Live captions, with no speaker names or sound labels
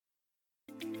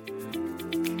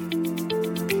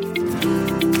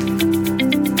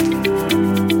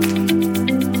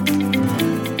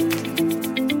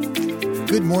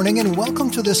morning and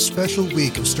welcome to this special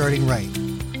week of Starting Right.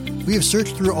 We have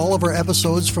searched through all of our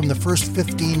episodes from the first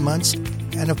 15 months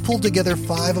and have pulled together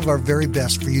 5 of our very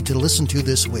best for you to listen to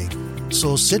this week.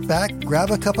 So sit back,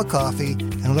 grab a cup of coffee,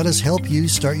 and let us help you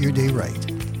start your day right.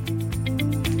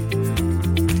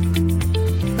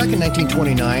 Back in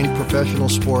 1929, professional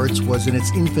sports was in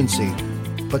its infancy,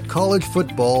 but college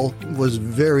football was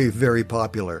very, very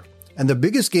popular. And the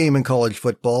biggest game in college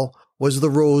football was the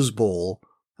Rose Bowl.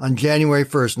 On January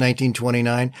 1st,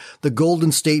 1929, the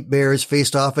Golden State Bears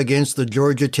faced off against the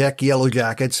Georgia Tech Yellow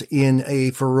Jackets in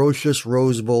a ferocious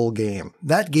Rose Bowl game.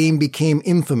 That game became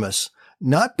infamous,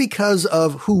 not because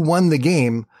of who won the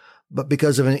game, but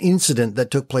because of an incident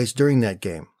that took place during that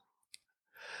game.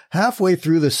 Halfway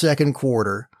through the second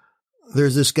quarter,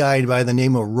 there's this guy by the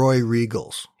name of Roy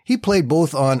Riegels. He played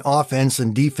both on offense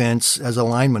and defense as a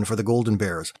lineman for the Golden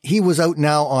Bears. He was out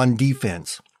now on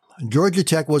defense. Georgia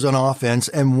Tech was on offense,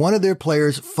 and one of their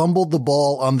players fumbled the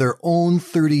ball on their own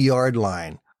 30-yard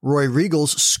line. Roy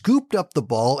Riegels scooped up the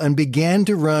ball and began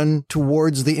to run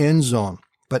towards the end zone.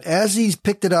 But as he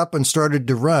picked it up and started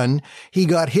to run, he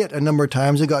got hit a number of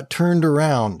times and got turned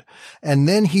around. And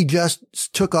then he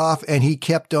just took off and he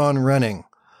kept on running.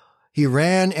 He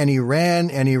ran and he ran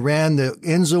and he ran. The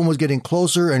end zone was getting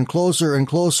closer and closer and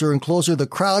closer and closer. The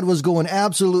crowd was going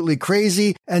absolutely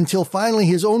crazy until finally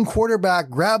his own quarterback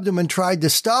grabbed him and tried to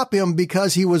stop him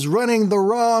because he was running the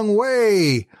wrong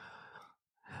way.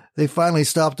 They finally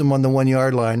stopped him on the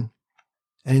 1-yard line.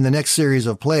 And in the next series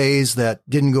of plays that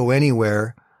didn't go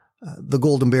anywhere, the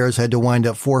Golden Bears had to wind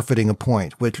up forfeiting a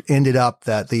point, which ended up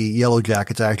that the Yellow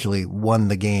Jackets actually won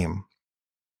the game.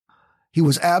 He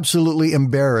was absolutely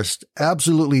embarrassed,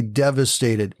 absolutely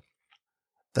devastated.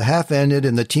 The half ended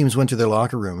and the teams went to their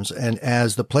locker rooms. And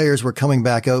as the players were coming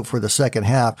back out for the second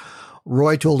half,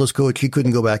 Roy told his coach he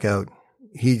couldn't go back out.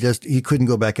 He couldn't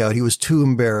go back out. He was too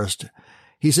embarrassed.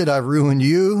 He said, "I've ruined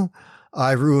you.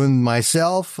 I've ruined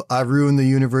myself. I've ruined the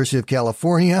University of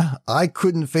California. I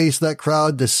couldn't face that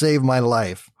crowd to save my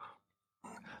life."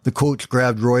 The coach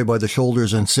grabbed Roy by the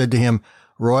shoulders and said to him,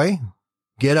 "Roy,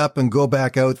 get up and go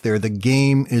back out there. The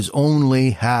game is only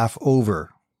half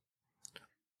over."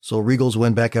 So Riegels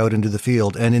went back out into the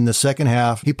field, and in the second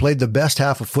half, he played the best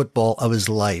half of football of his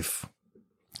life.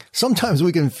 Sometimes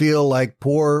we can feel like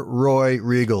poor Roy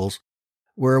Riegels,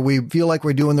 where we feel like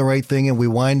we're doing the right thing and we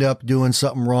wind up doing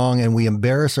something wrong and we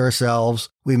embarrass ourselves.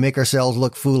 We make ourselves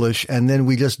look foolish, and then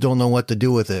we just don't know what to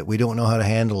do with it. We don't know how to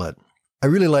handle it. I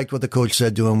really liked what the coach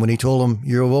said to him when he told him,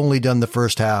 "You've only done the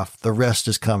first half. The rest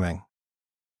is coming."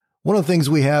 One of the things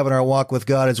we have in our walk with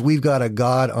God is we've got a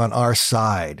God on our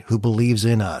side who believes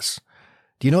in us.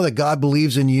 Do you know that God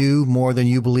believes in you more than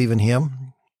you believe in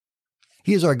him?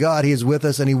 He is our God. He is with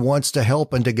us, and he wants to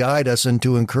help and to guide us and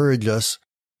to encourage us.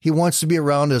 He wants to be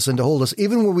around us and to hold us,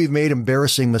 even when we've made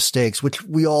embarrassing mistakes, which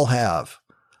we all have.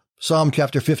 Psalm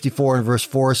chapter 54 and verse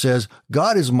 4 says,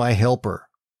 "God is my helper.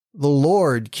 The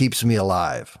Lord keeps me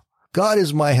alive." God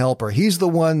is my helper. He's the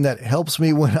one that helps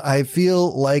me when I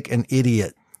feel like an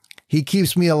idiot. He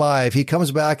keeps me alive. He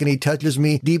comes back and he touches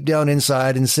me deep down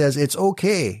inside and says, "It's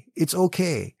okay. It's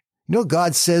okay." You know,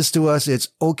 God says to us, it's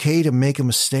okay to make a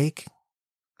mistake.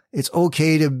 It's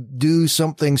okay to do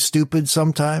something stupid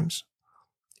sometimes.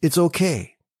 It's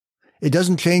okay. It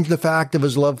doesn't change the fact of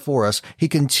his love for us. He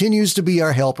continues to be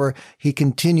our helper. He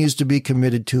continues to be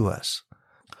committed to us.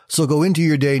 So go into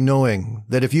your day knowing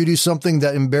that if you do something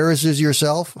that embarrasses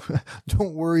yourself,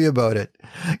 don't worry about it.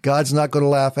 God's not going to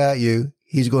laugh at you.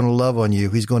 He's going to love on you.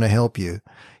 He's going to help you.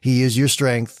 He is your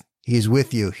strength. He is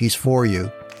with you. He's for you.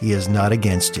 He is not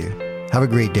against you. Have a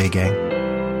great day, gang.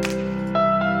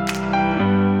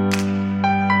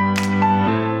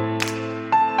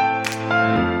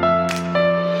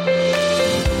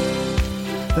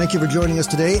 Thank you for joining us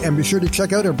today, and be sure to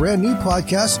check out our brand new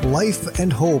podcast, Life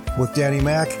and Hope with Danny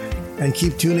Mac, and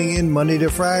keep tuning in Monday to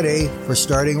Friday for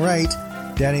Starting Right.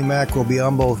 Danny Mac will be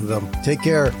on both of them. Take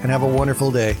care and have a wonderful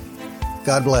day.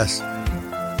 God bless.